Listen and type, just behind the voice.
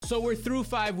So we're through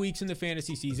 5 weeks in the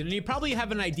fantasy season, and you probably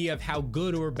have an idea of how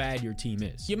good or bad your team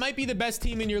is. You might be the best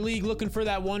team in your league looking for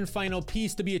that one final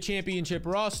piece to be a championship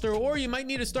roster, or you might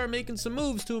need to start making some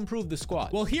moves to improve the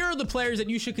squad. Well, here are the players that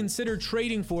you should consider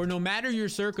trading for no matter your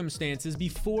circumstances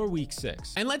before week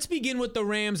 6. And let's begin with the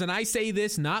Rams, and I say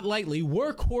this not lightly,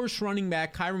 workhorse running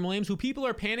back Kyren Williams, who people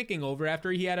are panicking over after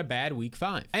he had a bad week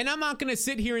 5. And I'm not going to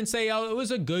sit here and say, oh, it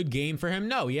was a good game for him.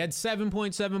 No, he had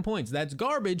 7.7 points. That's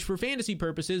garbage for fantasy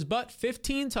purposes, but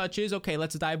 15 touches. Okay,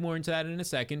 let's dive more into that in a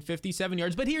second. 57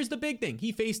 yards. But here's the big thing.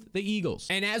 He faced the Eagles.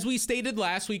 And as we stated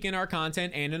last week in our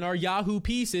content and in our Yahoo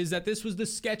pieces, that this was the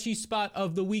sketchy spot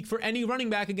of the week for any running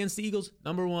back against the Eagles'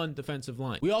 number 1 defensive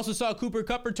line. We also saw Cooper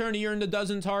Kupp return. He earned a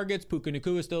dozen targets. Puka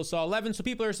Nacua still saw 11. So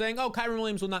people are saying, oh, Kyren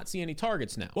Williams will not see any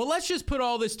targets now. Well, let's just put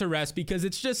all this to rest because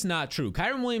it's just not true.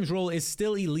 Kyren Williams' role is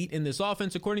still elite in this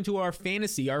offense. According to our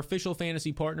official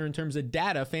fantasy partner in terms of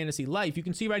data, Fantasy Life, you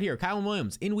can see right here, Kyren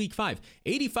Williams in week 5,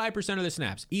 85% of the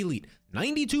snaps, elite.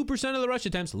 92% of the rush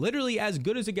attempts, literally as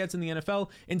good as it gets in the NFL,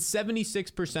 and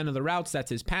 76% of the routes, that's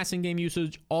his passing game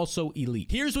usage, also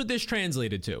elite. Here's what this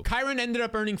translated to. Kyren ended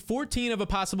up earning 14 of a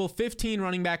possible 15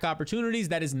 running back opportunities.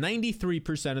 That is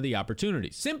 93% of the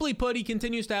opportunities. Simply put, he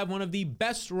continues to have one of the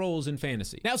best roles in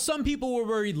fantasy. Now, some people were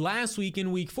worried last week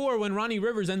in week 4 when Ronnie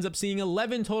Rivers ends up seeing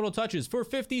 11 total touches for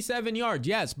 57 yards.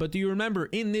 Yes, but do you remember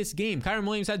in this game, Kyren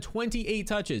Williams had 28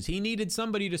 touches. He needed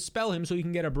somebody to spell him so he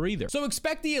can get a breather. So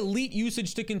expect the elite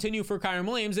usage to continue for Kyren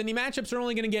Williams, and the matchups are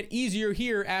only going to get easier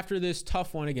here after this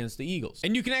tough one against the Eagles.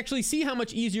 And you can actually see how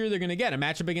much easier they're going to get. A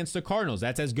matchup against the Cardinals,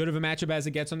 that's as good of a matchup as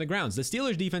it gets on the grounds. The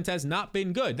Steelers defense has not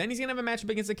been good. Then he's going to have a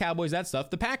matchup against the Cowboys, that's tough.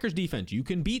 The Packers defense, you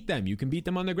can beat them. You can beat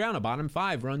them on the ground, a bottom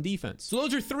 5 run defense. So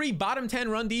those are 3 bottom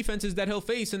 10 run defenses that he'll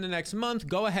face in the next month.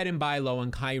 Go ahead and buy low on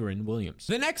Kyren Williams.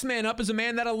 The next man up is a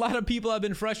man that a lot of people have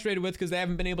been frustrated with because they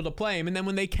haven't been able to play him. And then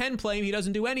when they can play him, he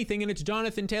doesn't do anything, and it's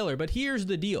Jonathan Taylor. But here's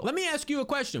the deal. Let me ask you a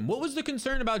question. What was the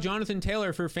concern about Jonathan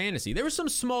Taylor for fantasy? There were some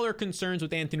smaller concerns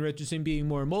with Anthony Richardson being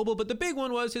more mobile, but the big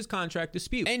one was his contract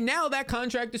dispute. And now that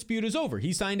contract dispute is over.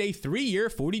 He signed a 3-year,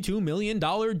 $42 million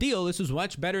deal. This was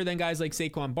much better than guys like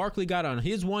Saquon Barkley got on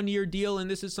his 1-year deal, and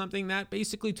this is something that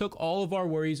basically took all of our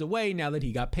worries away now that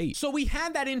he got paid. So we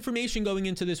had that information going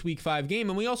into this week 5 game,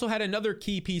 and we also had another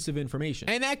key piece of information.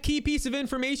 And that key piece of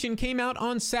information came out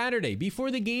on Saturday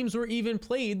before the games were even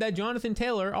played, that Jonathan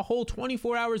Taylor, a whole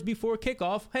 24 hours before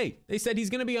kickoff, hey, they said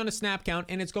he's going to be on a snap count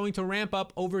and it's going to ramp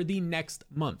up over the next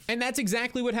month. And that's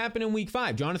exactly what happened in week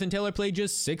 5. Jonathan Taylor played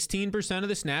just 16% of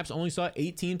the snaps, only saw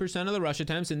 18% of the rush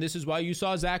attempts, and this is why you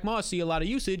saw Zach Moss see a lot of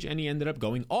usage, and he ended up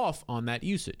going off on that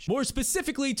usage. More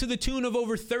specifically, to the tune of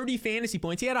over 30 fantasy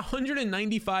points. He had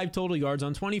 195 total yards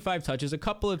on 25 touches, a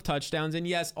couple of touchdowns, and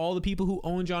yes, all the people who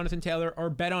own Jonathan Taylor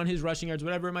or bet on his rushing yards,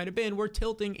 whatever it might have been, were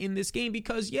tilting in this game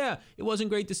because, yeah, it wasn't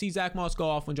great to see Zach Moss go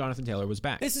off when Jonathan Taylor was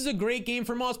back. This is a great game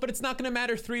for Moss, but it's not going to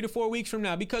matter 3 to 4 weeks from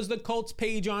now because the Colts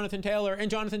pay Jonathan Taylor, and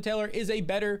Jonathan Taylor is a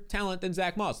better talent than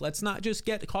Zach Moss. Let's not just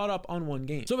get caught up on one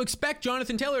game. So expect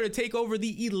Jonathan Taylor to take over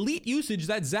the elite usage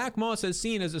that Zach Moss has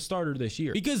seen as a starter this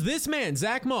year. Because this man,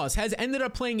 Zach Moss, has ended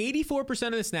up playing 84%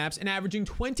 of the snaps and averaging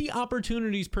 20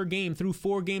 opportunities per game through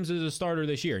 4 games as a starter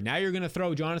this year. Now you're going to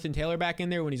throw Jonathan Taylor back in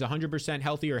there when he's 100%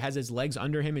 healthy or has his legs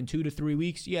under him in 2 to 3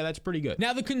 weeks. Yeah, that's pretty good.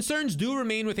 Now the concerns do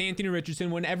remain with Anthony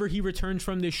Richardson whenever he returns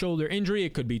from this shoulder injury.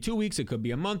 It could be 2 weeks, it could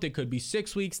be a month, it could be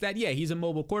 6 weeks. That, yeah, he's a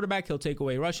mobile quarterback. He'll take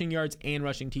away rushing yards and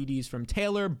rushing TDs from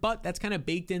Taylor, but that's kind of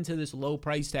baked into this low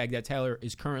price tag that Taylor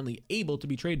is currently able to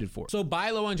be traded for. So buy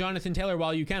low on Jonathan Taylor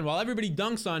while you can. While everybody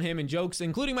dunks on him and jokes,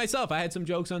 including myself, I had some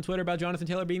jokes on Twitter about Jonathan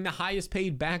Taylor being the highest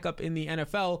paid backup in the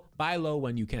NFL. Buy low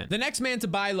when you can. The next man to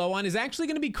buy low on is actually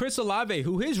going to be Chris Olave,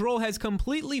 who his role has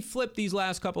completely flipped these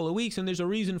last couple of weeks, and there's a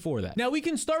reason for that. Now we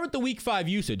can start with the week 5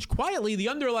 usage. Quietly, the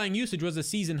underlying usage was a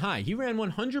season high. He ran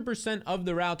 100% of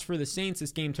the routes for the Saints.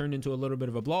 This game turned into a little bit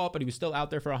of a blow up, but he was still out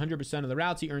there for 100% of the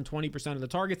routes. He earned 20% of the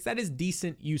targets. That is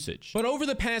decent usage. But over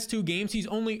the past 2 games, he's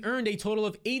only earned a total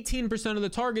of 18% of the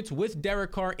targets with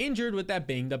Derek Carr injured with that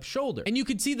banged up shoulder. And you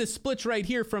can see the splits right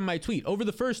here from my tweet. Over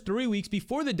the first 3 weeks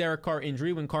before the Derek Carr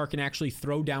injury, when Carr can actually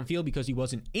throw downfield because he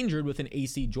wasn't injured with an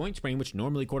AC joint sprain, which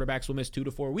normally quarterbacks will miss 2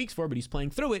 to 4 weeks for, but he's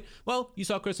playing through it. Well, you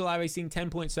saw Chris Olave seeing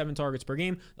 10.7 targets per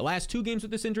game. The last 2 games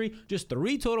with this injury, just 3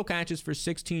 3 total catches for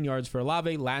 16 yards for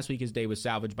Olave. Last week, his day was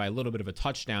salvaged by a little bit of a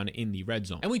touchdown in the red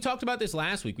zone. And we talked about this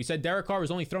last week. We said Derek Carr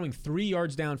was only throwing 3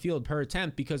 yards downfield per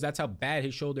attempt because that's how bad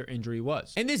his shoulder injury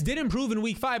was. And this did improve in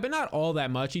week 5, but not all that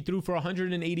much. He threw for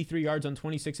 183 yards on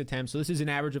 26 attempts. So this is an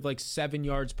average of like 7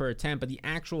 yards per attempt, but the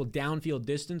actual downfield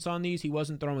distance on these, he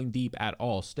wasn't throwing deep at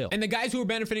all still. And the guys who are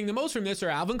benefiting the most from this are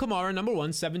Alvin Kamara, number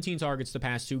 1, 17 targets the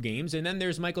past 2 games. And then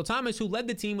there's Michael Thomas, who led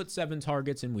the team with 7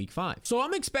 targets in week 5. So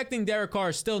I'm expecting Derek Carr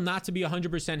still not to be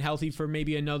 100% healthy for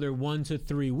maybe another 1 to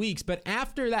 3 weeks. But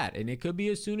after that, and it could be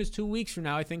as soon as 2 weeks from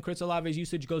now, I think Chris Olave's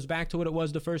usage goes back to what it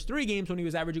was the first 3 games when he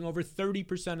was averaging over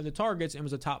 30% of the targets and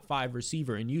was a top 5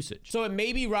 receiver in usage. So it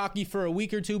may be rocky for a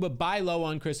week or 2, but buy low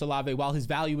on Chris Olave while his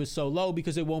value is so low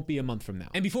because it won't be a month from now.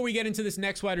 And before we get into this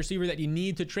next wide receiver that you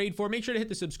need to trade for, make sure to hit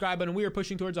the subscribe button. We are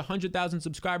pushing towards 100,000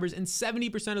 subscribers, and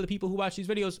 70% of the people who watch these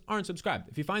videos aren't subscribed.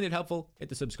 If you find it helpful, hit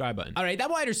the subscribe button. All right, that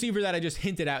wide receiver that I just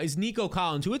hinted at is Nico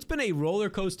Collins, who it's been a roller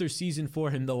coaster season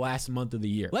for him the last month of the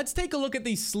year. Let's take a look at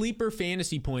these sleeper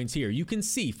fantasy points here. You can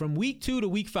see from week 2 to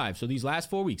week 5, so these last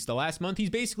 4 weeks, the last month, he's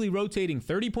basically rotating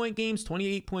 30-point games,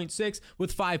 28.6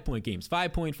 with 5-point games,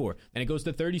 5.4. Then it goes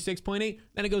to 36.8,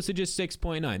 then it goes to just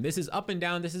 6.9. This is up and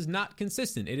down. This is not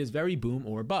consistent. It is very boom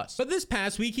or bust. But this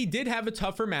past week, he did have a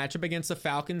tougher matchup against the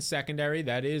Falcons secondary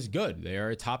that is good. They are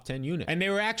a top 10 unit. And they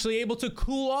were actually able to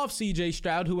cool off CJ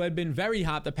Stroud, who had been very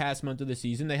hot the past month of the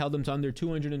season. They held him to under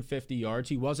 250 yards.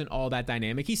 He wasn't all that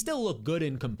dynamic. He still looked good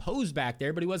and composed back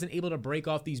there, but he wasn't able to break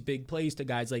off these big plays to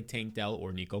guys like Tank Dell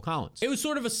or Nico Collins. It was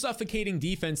sort of a suffocating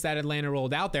defense that Atlanta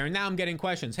rolled out there. And now I'm getting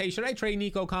questions. Hey, should I trade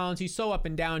Nico Collins? He's so up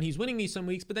and down. He's winning me some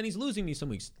weeks, but then he's losing me some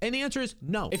weeks. And the answer is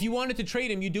no. If you wanted to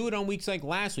trade him, you do it on weeks like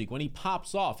last week when he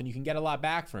pops off and you can get a lot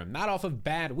back for him. Not off of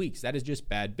bad weeks. That is just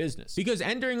bad business. Because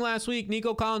entering last week,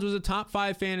 Nico Collins was a top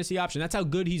 5 fantasy option. That's how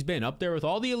good he's been. Up there with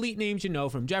all the elite names you know,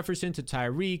 from Jefferson to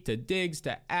Tyreek to Diggs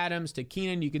to Adams to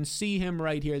Keenan. You can see him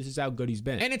right here. This is how good he's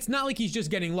been. And it's not like he's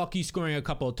just getting lucky scoring a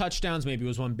couple of touchdowns. Maybe it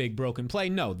was one big broken play.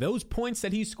 No, those points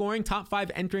that he's scoring, top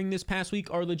 5 entering this past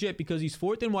week, are legit because he's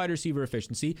 4th in wide receiver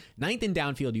efficiency, 9th in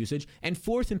downfield usage, and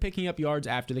 4th in picking up yards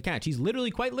after the catch. He's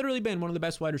quite literally been one of the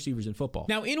best wide receivers in football.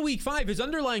 Now, in week 5, his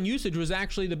underlying usage was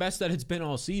actually the best that it's been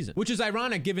all season, which is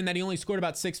ironic given that he only scored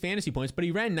about 6 fantasy points, but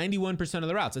he ran 91% of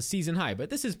the routes, a season high. But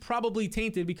this is probably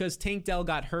tainted because Tank Dell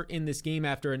got hurt in this game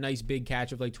after a nice big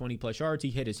catch of like 20 plus yards. He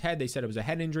hit his head. They said it was a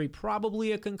head injury,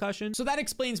 probably a concussion. So that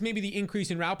explains maybe the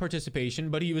increase in route participation,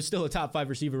 but he was still a top 5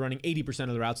 receiver running 80%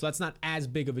 of the routes. So that's not as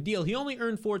big of a deal. He only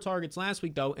earned 4 targets last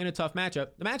week though in a tough matchup.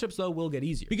 The matchups though will get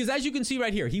easier because as you can see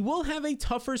right here, he will have a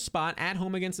tougher spot at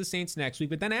home against the Saints next week.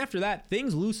 But then after that,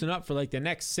 things loosen up for like the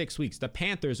next 6 weeks. The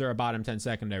Panthers are a bottom 10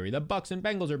 secondary. The Bucks and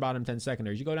Bengals are bottom 10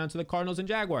 secondaries. You go down to the Cardinals and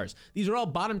Jaguars. These are all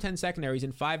bottom 10 secondaries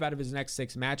in 5 out of his next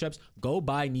 6 matchups. Go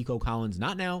buy Nico Collins,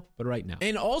 not now, but right now.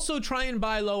 And also try and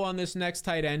buy low on this next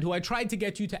tight end who I tried to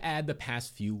get you to add the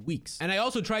past few weeks. And I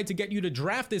also tried to get you to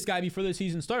draft this guy before the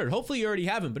season started. Hopefully you already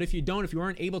have him, but if you don't, if you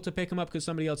weren't able to pick him up because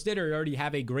somebody else did, or you already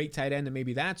have a great tight end, then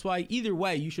maybe that's why. Either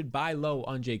way, you should buy low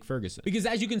on Jake Ferguson. Because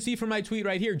as you can see from my tweet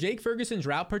right here, Jake Ferguson's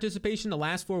route participation the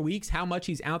last 4 weeks, how much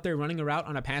he's out there running a route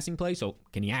on a passing play. So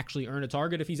can he actually earn a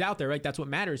target if he's out there, right? That's what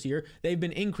matters here. They've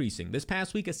been increasing. This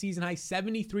past week, a season high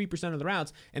 73% of the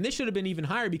routes, and this should have been even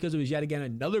higher because it was yet again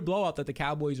another blowout that the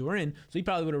Cowboys were in. So he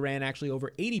probably would have ran actually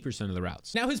over 80% of the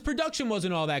routes. Now his production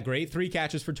wasn't all that great, 3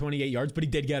 catches for 28 yards, but he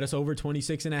did get us over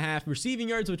 26.5 receiving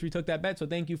yards, which we took that bet. So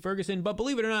thank you, Ferguson. But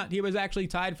believe it or not, he was actually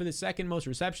tied for the 2nd most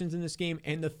receptions in this game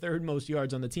and the 3rd most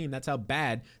yards on the team. That's how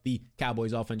bad the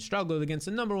Cowboys offense struggled against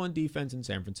the number 1 defense in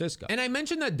San Francisco. And I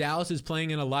mentioned that Dallas is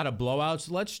playing in a lot of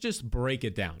blowouts. Let's just break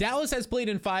it down. Dallas has played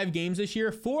in 5 games this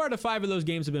year. 4 out of 5 of those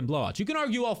games have been blowouts. You can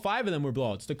argue all 5 of them were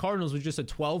blowouts. The Cardinals was just a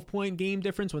 12-point game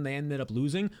difference when they ended up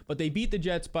losing, but they beat the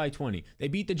Jets by 20. They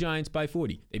beat the Giants by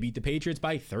 40. They beat the Patriots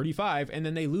by 35, and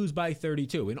then they lose by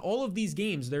 32. In all of these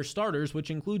games, their starters, which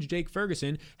includes Jake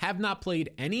Ferguson, have not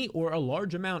played any or a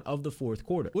large amount of the 4th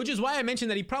quarter, which is why I mentioned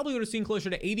that he probably would have seen closer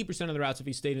to 80% of the routes if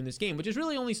he stayed in this game, which is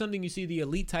really only something you see the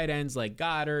elite tight ends like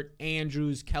Goddard,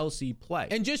 Andrews, Kelsey play.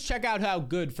 And just check out how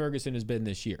good Ferguson has been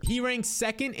this year. He ranks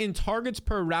 2nd in targets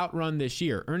per route run this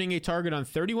year, earning a target on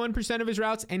 31% of his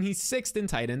routes, and he's 6th in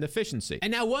tight end efficiency.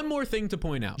 And now one more thing to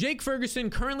point out. Jake Ferguson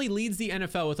currently leads the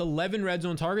NFL with 11 red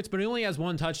zone targets, but he only has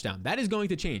 1 touchdown. That is going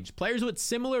to change. Players with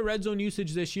similar red zone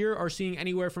usage this year are seeing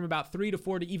anywhere from about 3 to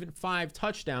 4 to even 5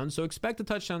 touchdowns, so expect the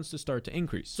touchdowns to start to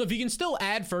increase. So if you can still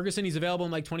add Ferguson, he's available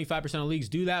in like 25% of leagues,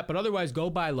 do that, but otherwise go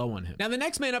buy low on him. Now the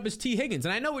next man up is T. Higgins,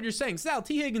 and I know what you're saying. Sal,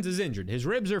 T. Higgins is injured. His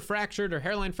ribs are fractured or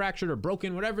hairline fractured or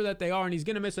broken, whatever that they are, and he's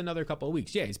going to miss another couple of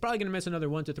weeks. Yeah, he's probably going to miss another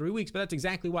 1 to 3 weeks, but that's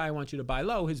exactly why I want you to buy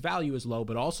low. His value is low,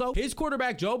 but also his quarterback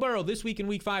quarterback Joe Burrow this week in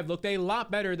week 5 looked a lot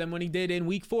better than when he did in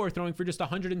week 4, throwing for just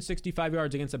 165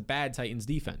 yards against a bad Titans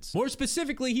defense. More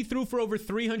specifically, he threw for over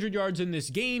 300 yards in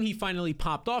this game. He finally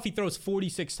popped off. He throws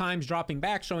 46 times, dropping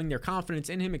back, showing their confidence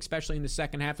in him, especially in the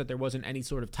second half, that there wasn't any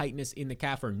sort of tightness in the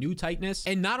calf or new tightness.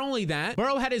 And not only that,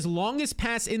 Burrow had his longest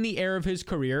pass in the air of his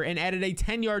career and added a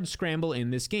 10-yard scramble in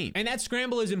this game. And that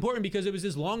scramble is important because it was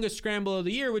his longest scramble of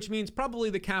the year, which means probably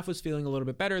the calf was feeling a little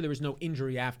bit better. There was no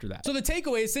injury after that. So the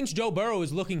takeaway is, since Joe Burrow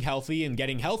is looking healthy and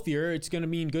getting healthier, it's going to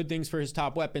mean good things for his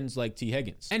top weapons like T.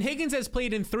 Higgins. And Higgins has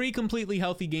played in 3 completely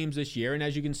healthy games this year. And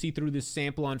as you can see through this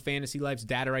sample on Fantasy Life's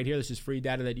data right here, this is free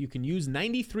data that you can use.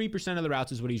 93% of the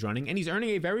routes is what he's running, and he's earning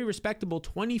a very respectable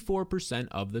 24%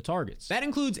 of the targets. That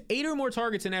includes 8 or more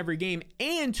targets in every game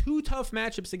and 2 tough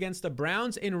matchups against the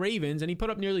Browns and Ravens, and he put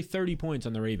up nearly 30 points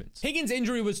on the Ravens. Higgins'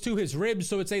 injury was to his ribs,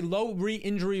 so it's a low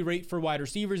re-injury rate for wide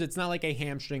receivers. It's not like a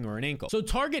hamstring or an ankle. So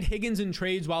target Higgins in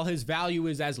trades while his value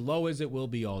is as low as it will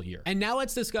be all year. And now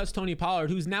let's discuss Tony Pollard,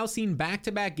 who's now seen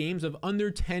back-to-back games of under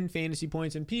 10 fantasy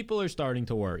points, and people are starting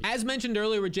to worry. As mentioned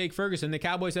earlier with Jake Ferguson, the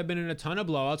Cowboys have been in a ton of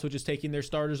blowouts, which is taking their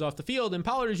starters off the field, and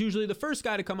Pollard is usually the first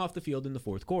guy to come off the field in the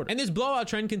fourth quarter. And this blowout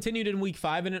trend continued in week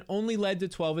 5, and it only led to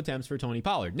 12 attempts for Tony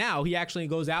Pollard. Now, he actually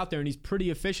goes out there and he's pretty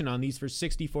efficient on these for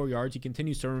 64 yards. He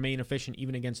continues to remain efficient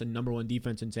even against a number 1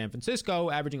 defense in San Francisco,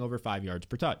 averaging over 5 yards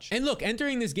per touch. And look,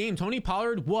 entering this game, Tony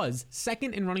Pollard was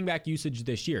second in running back usage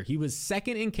this year. He was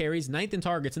second in carries, 9th in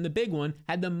targets, and the big one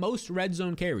had the most red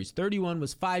zone carries. 31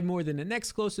 was 5 more than the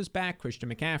next closest back,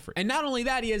 Christian McCaffrey. And not only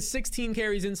that, he has 16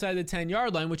 carries inside the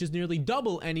 10-yard line, which is nearly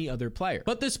double any other player.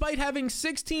 But despite having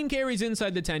 16 carries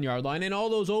inside the 10-yard line and all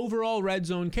those overall red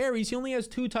zone carries, he only has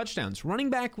 2 touchdowns. Running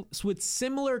backs with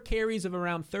similar carries of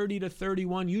around 30 to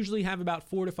 31 usually have about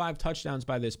 4 to 5 touchdowns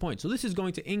by this point. So this is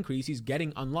going to increase. He's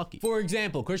getting unlucky. For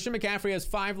example, Christian McCaffrey has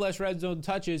 5 less red zone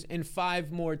touches and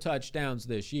 5 more touchdowns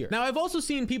this year. Now, I've also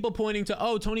seen people pointing to,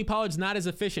 oh, Tony Pollard's not as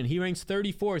efficient. He ranks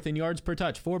 34th in yards per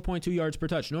touch, 4.2 yards per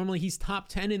touch. Normally, he's top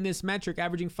 10 in this metric,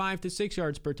 averaging 5 to 6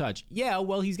 yards per touch. Yeah,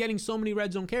 well, he's getting so many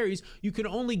red zone carries, you can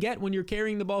only get, when you're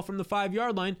carrying the ball from the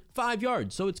 5-yard line, 5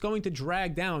 yards. So it's going to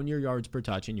drag down your yards per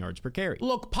touch and yards per carry.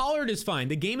 Look, Pollard is fine.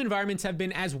 The game environments have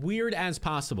been as weird as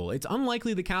possible. It's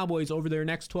unlikely the Cowboys over their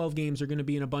next 12 games are going to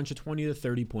be in a bunch of 20 to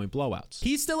 30 point blowouts.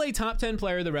 He's still a top 10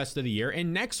 player the rest of the year,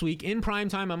 and next week in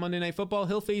primetime on Monday Night Football,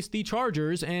 he'll face the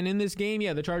Chargers, and in this game,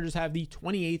 yeah, the Chargers have the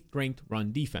 28th ranked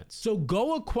run defense. So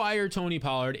go acquire Tony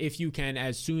Pollard if you can,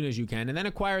 as soon as you can, and then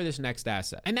acquire this next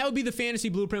asset. And that would be the Fantasy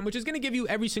Blueprint, which is going to give you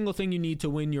every single thing you need to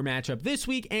win your matchup this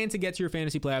week and to get to your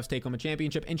fantasy playoffs, take home a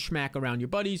championship, and schmack around your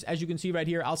buddies. As you can see right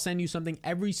here, I'll send you something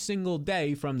every single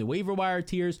day, from the waiver wire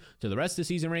tiers to the rest of the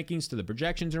season rankings to the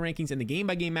projections and rankings and the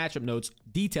game-by-game matchup notes,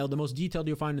 detailed, the most detailed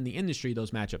you'll find in the industry,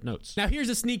 those matchup notes. Now, here's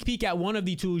a sneak peek at one of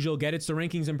the tools you'll get. It's the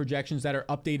rankings and projections that are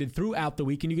updated throughout the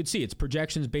week, and you can see it's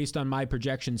projections based on my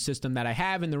projection system that I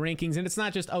have in the rankings, and it's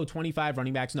not just, 25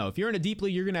 running backs. No, if you're in a deep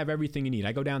league, you're going to have everything you need.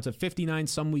 I go down to 59,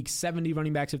 some weeks 70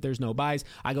 running backs if there's no buys.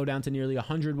 I go down to nearly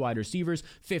 100 wide receivers,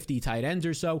 50 tight ends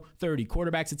or so, 30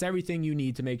 quarterbacks. It's everything you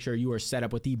need to make sure you are set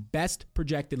up with the best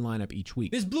projected lineup each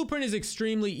week. This blueprint is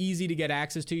extremely easy to get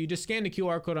access to. You just scan the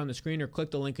QR code on the screen or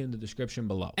click the link in the description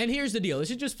below. And here's the deal.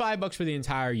 This is just $5 for the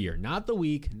entire year, not the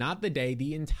week, not the day,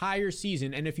 the entire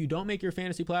season. And if you don't make your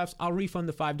fantasy playoffs, I'll refund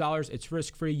the $5. It's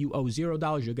risk-free. You owe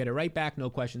 $0. You'll get it right back. No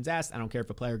questions asked. I don't care if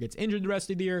a player gets injured the rest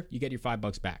of the year. You get your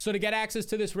 $5 back. So to get access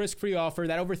to this risk-free offer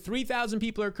that over 3,000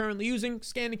 people are currently using,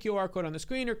 scan the QR code on the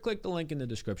screen or click the link in the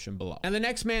description below. And the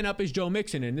next man up is Joe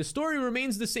Mixon, and the story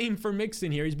remains the same for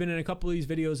Mixon here. He's been in a couple of these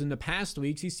videos in the past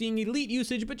weeks. He's seeing elite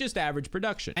usage, but just average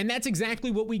production. And that's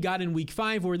exactly what we got in week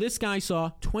 5, where this guy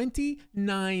saw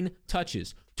 29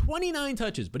 touches. 29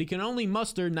 touches, but he can only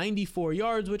muster 94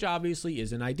 yards, which obviously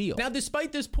isn't ideal. Now,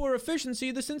 despite this poor efficiency,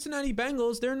 the Cincinnati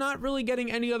Bengals, they're not really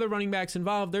getting any other running backs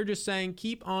involved. They're just saying,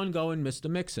 keep on going,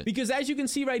 Mr. Mixon. Because as you can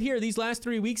see right here, these last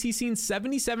 3 weeks, he's seen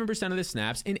 77% of the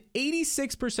snaps and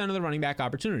 86% of the running back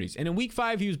opportunities. And in week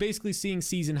 5, he was basically seeing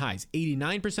season highs,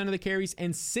 89% of the carries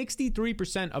and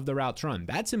 63% of the routes run.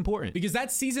 That's important because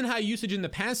that's season high usage in the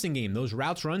passing game. Those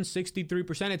routes run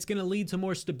 63%. It's going to lead to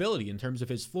more stability in terms of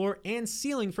his floor and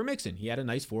ceiling for Mixon. He had a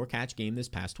nice 4-catch game this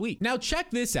past week. Now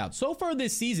check this out. So far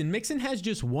this season, Mixon has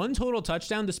just 1 total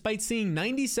touchdown despite seeing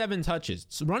 97 touches.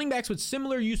 So running backs with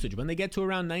similar usage, when they get to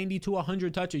around 90 to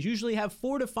 100 touches, usually have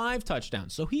 4 to 5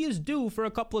 touchdowns. So he is due for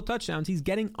a couple of touchdowns. He's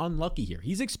getting unlucky here.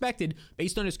 He's expected,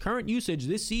 based on his current usage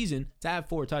this season, to have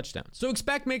 4 touchdowns. So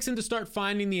expect Mixon to start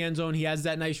finding the end zone. He has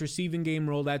that nice receiving game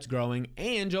role that's growing,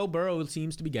 and Joe Burrow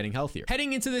seems to be getting healthier.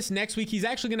 Heading into this next week, he's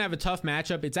actually going to have a tough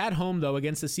matchup. It's at home, though,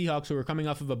 against the Seahawks, who are coming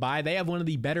off of a bye. They have one of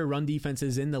the better run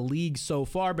defenses in the league so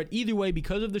far, but either way,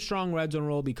 because of the strong red zone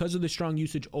roll, because of the strong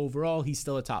usage overall, he's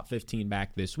still a top 15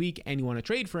 back this week, and you want to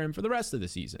trade for him for the rest of the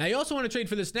season. Now, you also want to trade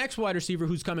for this next wide receiver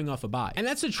who's coming off a bye, and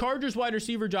that's the Chargers wide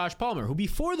receiver Josh Palmer, who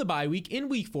before the bye week, in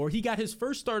week 4, he got his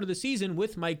first start of the season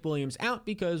with Mike Williams out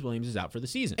because Williams is out for the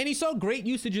season. And he saw great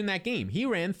usage in that game. He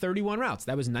ran 31 routes.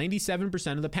 That was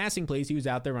 97% of the passing plays he was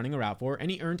out there running a route for,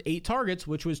 and he earned 8 targets,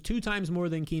 which was 2 times more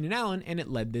than Keenan Allen, and it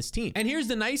led this team. And here's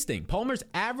the nice thing. Palmer's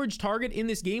average target in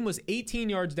this game was 18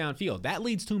 yards downfield. That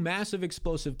leads to massive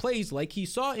explosive plays like he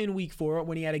saw in week 4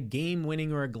 when he had a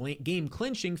game-winning or a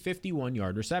game-clinching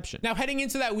 51-yard reception. Now, heading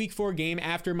into that week 4 game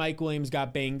after Mike Williams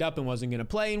got banged up and wasn't going to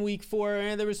play in week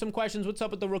 4, there was some questions. What's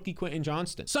up with the rookie Quentin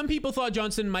Johnston? Some people thought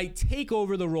Johnston might take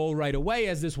over the role right away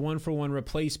as this 1-for-1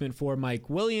 replacement for Mike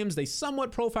Williams. They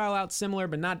somewhat profile out similar,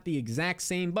 but not the exact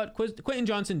same. But Quentin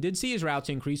Johnston did see his routes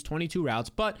increase, 22 routes,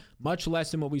 but much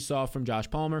less than what we saw from Josh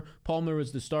Palmer. Palmer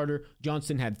was the starter.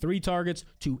 Johnston had 3 targets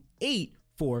to 8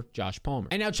 for Josh Palmer.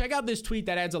 And now check out this tweet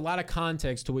that adds a lot of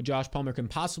context to what Josh Palmer can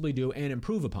possibly do and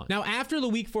improve upon. Now, after the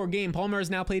week 4 game, Palmer has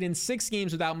now played in 6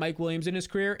 games without Mike Williams in his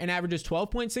career and averages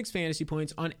 12.6 fantasy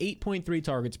points on 8.3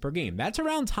 targets per game. That's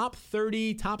around top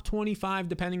 30, top 25,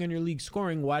 depending on your league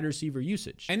scoring wide receiver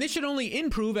usage. And this should only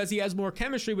improve as he has more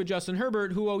chemistry with Justin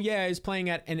Herbert, who, oh yeah, is playing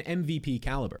at an MVP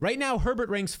caliber. Right now, Herbert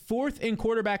ranks 4th in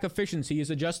quarterback efficiency, his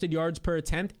adjusted yards per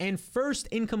attempt, and 1st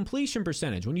in completion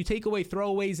percentage. When you take away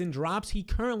throwaways and drops, he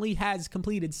currently has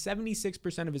completed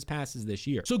 76% of his passes this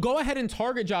year. So go ahead and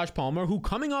target Josh Palmer, who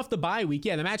coming off the bye week,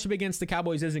 yeah, the matchup against the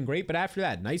Cowboys isn't great, but after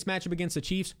that, nice matchup against the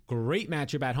Chiefs, great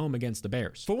matchup at home against the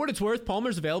Bears. For what it's worth,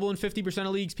 Palmer's available in 50%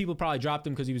 of leagues. People probably dropped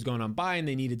him because he was going on bye and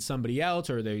they needed somebody else,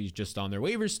 or they're just on their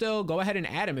waivers still. Go ahead and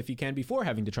add him if you can before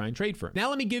having to try and trade for him. Now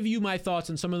let me give you my thoughts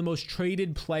on some of the most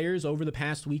traded players over the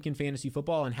past week in fantasy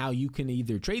football and how you can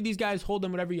either trade these guys, hold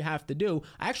them, whatever you have to do.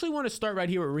 I actually want to start right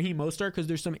here with Raheem Mostert because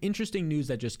there's some interesting news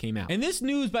that just came out. And this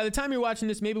news, by the time you're watching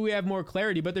this, maybe we have more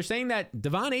clarity, but they're saying that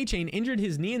Devon Achane injured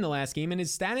his knee in the last game and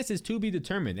his status is to be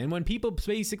determined. And when people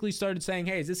basically started saying,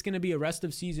 hey, is this going to be a rest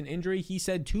of season injury? He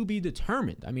said to be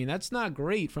determined. I mean, that's not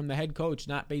great from the head coach,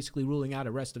 not basically ruling out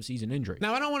a rest of season injury.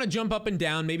 Now, I don't want to jump up and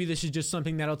down. Maybe this is just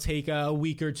something that'll take a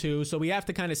week or two. So we have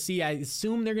to kind of see. I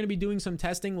assume they're going to be doing some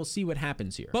testing. We'll see what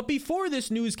happens here. But before this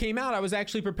news came out, I was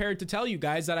actually prepared to tell you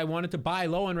guys that I wanted to buy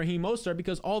low on Raheem Mostert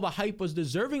because all the hype was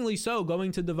deservingly so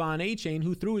going to Devon Achane,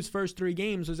 who through his first 3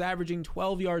 games was averaging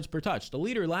 12 yards per touch. The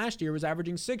leader last year was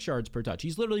averaging 6 yards per touch.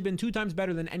 He's literally been 2 times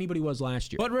better than anybody was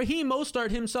last year. But Raheem Mostert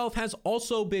himself has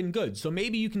also been good. So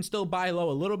maybe you can still buy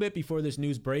low a little bit before this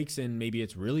news breaks and maybe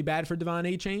it's really bad for Devon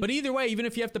Achane. But either way, even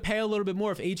if you have to pay a little bit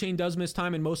more, if Achane does miss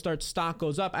time and Mostert's stock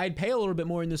goes up, I'd pay a little bit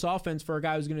more in this offense for a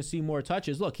guy who's going to see more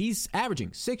touches. Look, he's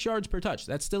averaging 6 yards per touch.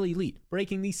 That's still elite,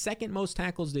 breaking the 2nd most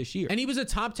tackles this year. And he was a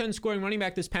top 10 scoring running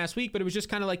back this past week, but it was just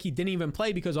kind of like he didn't even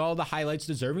play because all the highlights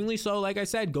deservingly so, like I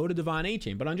said, go to Devon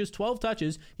Achane. But on just 12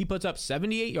 touches, he puts up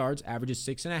 78 yards, averages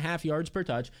 6.5 yards per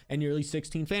touch, and nearly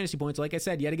 16 fantasy points. Like I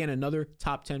said, yet again, another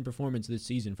top 10 performance this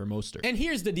season for Mostert. And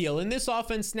here's the deal. In this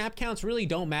offense, snap counts really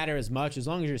don't matter as much. As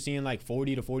long as you're seeing like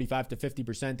 40 to 45 to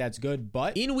 50%, that's good.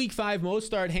 But in week 5,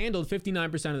 Mostert handled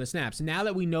 59% of the snaps. Now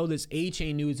that we know this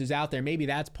Achane news is out there, maybe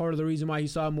that's part of the reason why he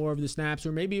saw more of the snaps,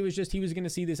 or maybe it was just he was going to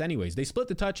see this anyways. They split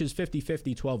the touches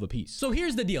 50-50, 12 apiece. So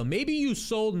here's the deal. Maybe you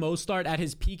sold Mostert at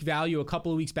his peak value a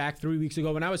couple of weeks back, 3 weeks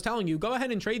ago, when I was telling you, go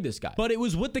ahead and trade this guy. But it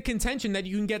was with the contention that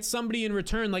you can get somebody in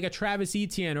return like a Travis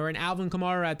Etienne or an Alvin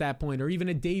Kamara at that point, or even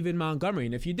a David Montgomery.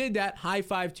 And if you did that, high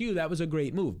five to you, that was a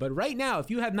great move. But right now, if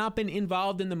you have not been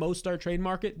involved in the Mostert trade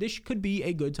market, this could be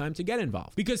a good time to get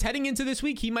involved. Because heading into this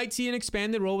week, he might see an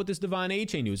expanded role with this Devon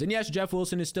Achane news. And yes, Jeff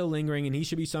Wilson is still lingering, and he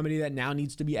should be somebody that now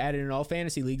needs to be added in all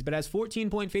fantasy leagues. But as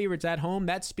 14-point favorites at home,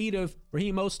 that speed of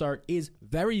Raheem Mostert is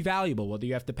very valuable. Whether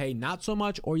you have to pay not so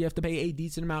much or you have to pay a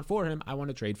decent amount for him, I want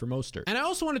to trade for Mostert. And I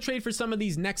also want to trade for some of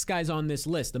these next guys on this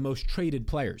list, the most traded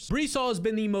players. Breece Hall has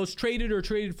been the most traded or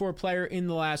traded for player in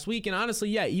the last week. And honestly,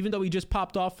 yeah, even though he just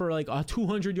popped off for like a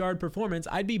 200-yard performance,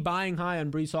 I'd be buying high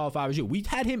on Breece Hall if I was you. We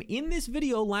had him in this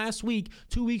video last week,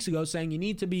 2 weeks ago, saying you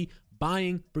need to be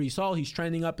buying Breece Hall. He's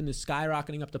trending up and is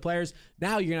skyrocketing up the players.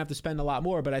 Now you're going to have to spend a lot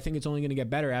more, but I think it's only going to get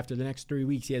better after the next 3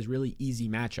 weeks. He has really easy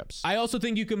matchups. I also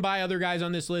think you can buy other guys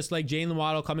on this list like Jaylen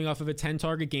Waddle coming off of a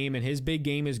 10-target game, and his big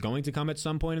game is going to come at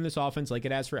some point in this offense like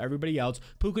it has for everybody else.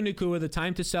 Puka Nacua, the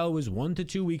time to sell was 1 to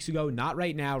 2 weeks ago, not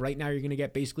right now. Right now you're going to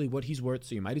get basically what he's worth,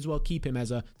 so you might as well keep him as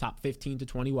a top 15 to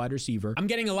 20 wide receiver. I'm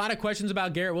getting a lot of questions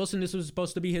about Garrett Wilson. This was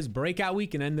supposed to be his breakout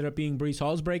week and ended up being Breece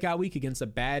Hall's breakout week against a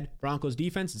bad Broncos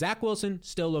defense. Zach Wilson Wilson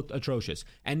still looked atrocious.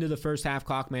 End of the first half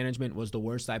clock management was the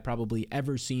worst I've probably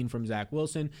ever seen from Zach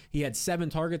Wilson. He had 7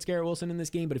 targets, Garrett Wilson, in this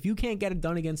game, but if you can't get it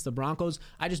done against the Broncos,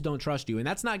 I just don't trust you. And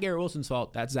that's not Garrett Wilson's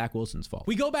fault. That's Zach Wilson's fault.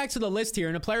 We go back to the list here,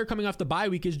 and a player coming off the bye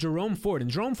week is Jerome Ford. And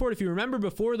Jerome Ford, if you remember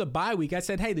before the bye week, I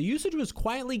said, hey, the usage was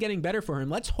quietly getting better for him.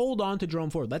 Let's hold on to Jerome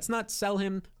Ford. Let's not sell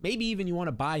him. Maybe even you want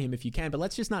to buy him if you can, but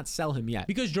let's just not sell him yet.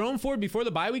 Because Jerome Ford before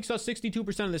the bye week saw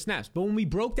 62% of the snaps. But when we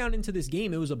broke down into this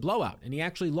game, it was a blowout, and he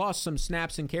actually lost some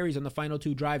snaps and carries on the final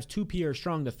 2 drives to Pierre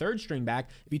Strong, the third string back.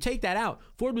 If you take that out,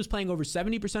 Ford was playing over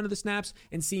 70% of the snaps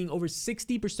and seeing over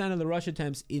 60% of the rush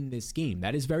attempts in this game.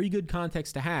 That is very good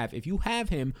context to have. If you have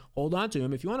him, hold on to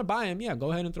him. If you want to buy him, yeah,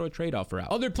 go ahead and throw a trade offer out.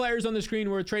 Other players on the screen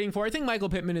we're trading for. I think Michael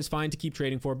Pittman is fine to keep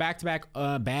trading for. Back-to-back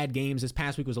bad games. This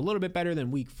past week was a little bit better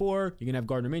than week 4. You're going to have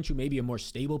Gardner Minshew, maybe a more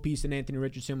stable piece than Anthony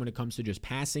Richardson when it comes to just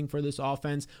passing for this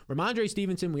offense. Ramondre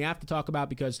Stevenson, we have to talk about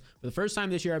because for the first time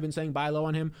this year, I've been saying buy low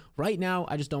on him. Right now,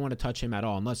 I just don't want to touch him at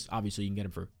all, unless obviously you can get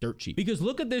him for dirt cheap. Because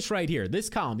look at this right here. This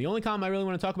column, the only column I really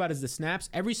want to talk about is the snaps.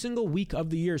 Every single week of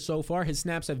the year so far, his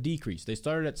snaps have decreased. They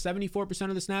started at 74%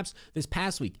 of the snaps this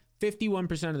past week.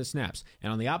 51% of the snaps.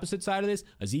 And on the opposite side of this,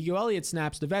 Ezekiel Elliott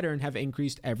snaps, the veteran, have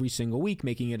increased every single week,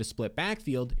 making it a split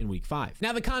backfield in week 5.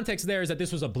 Now, the context there is that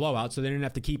this was a blowout, so they didn't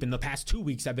have to keep in the past 2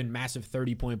 weeks have been massive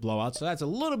 30-point blowouts. So that's a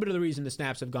little bit of the reason the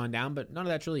snaps have gone down, but none of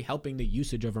that's really helping the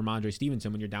usage of Ramondre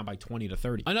Stevenson when you're down by 20 to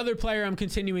 30. Another player I'm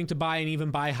continuing to buy and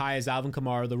even buy high is Alvin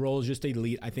Kamara. The role is just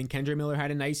elite. I think Kendre Miller had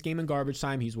a nice game in garbage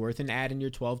time. He's worth an add in your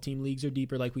 12-team leagues or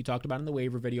deeper, like we talked about in the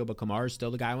waiver video, but Kamara is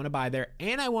still the guy I want to buy there,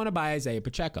 and I want to buy Isaiah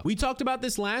Pacheco. We talked about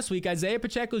this last week. Isaiah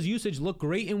Pacheco's usage looked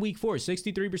great in week 4,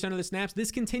 63% of the snaps. This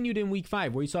continued in week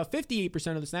 5, where he saw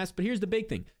 58% of the snaps, but here's the big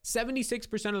thing.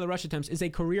 76% of the rush attempts is a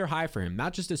career high for him,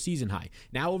 not just a season high.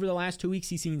 Now, over the last 2 weeks,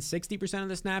 he's seen 60% of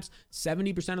the snaps,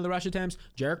 70% of the rush attempts.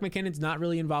 Jerick McKinnon's not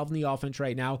really involved in the offense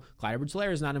right now. Clyde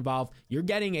Edwards-Helaire is not involved. You're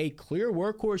getting a clear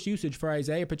workhorse usage for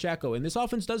Isaiah Pacheco, and this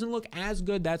offense doesn't look as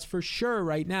good, that's for sure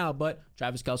right now, but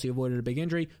Travis Kelce avoided a big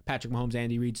injury. Patrick Mahomes,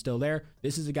 Andy Reid still there.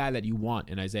 This is a guy that you want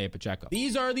in Isaiah Pacheco.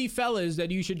 These are the fellas that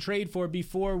you should trade for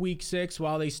before week 6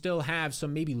 while they still have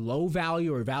some maybe low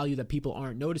value or value that people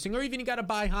aren't noticing, or even you got to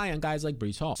buy high on guys like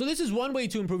Breece Hall. So this is one way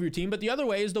to improve your team, but the other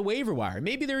way is the waiver wire.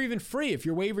 Maybe they're even free. If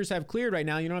your waivers have cleared right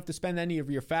now, you don't have to spend any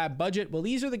of your fab budget. Well,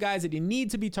 these are the guys that you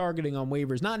need to be targeting on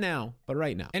waivers, not now, but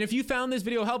right now. And if you found this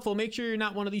video helpful, make sure you're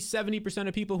not one of these 70%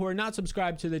 of people who are not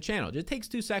subscribed to the channel. It just takes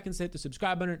 2 seconds to hit the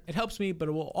subscribe button. It helps me, but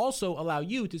it will also allow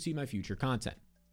you to see my future content.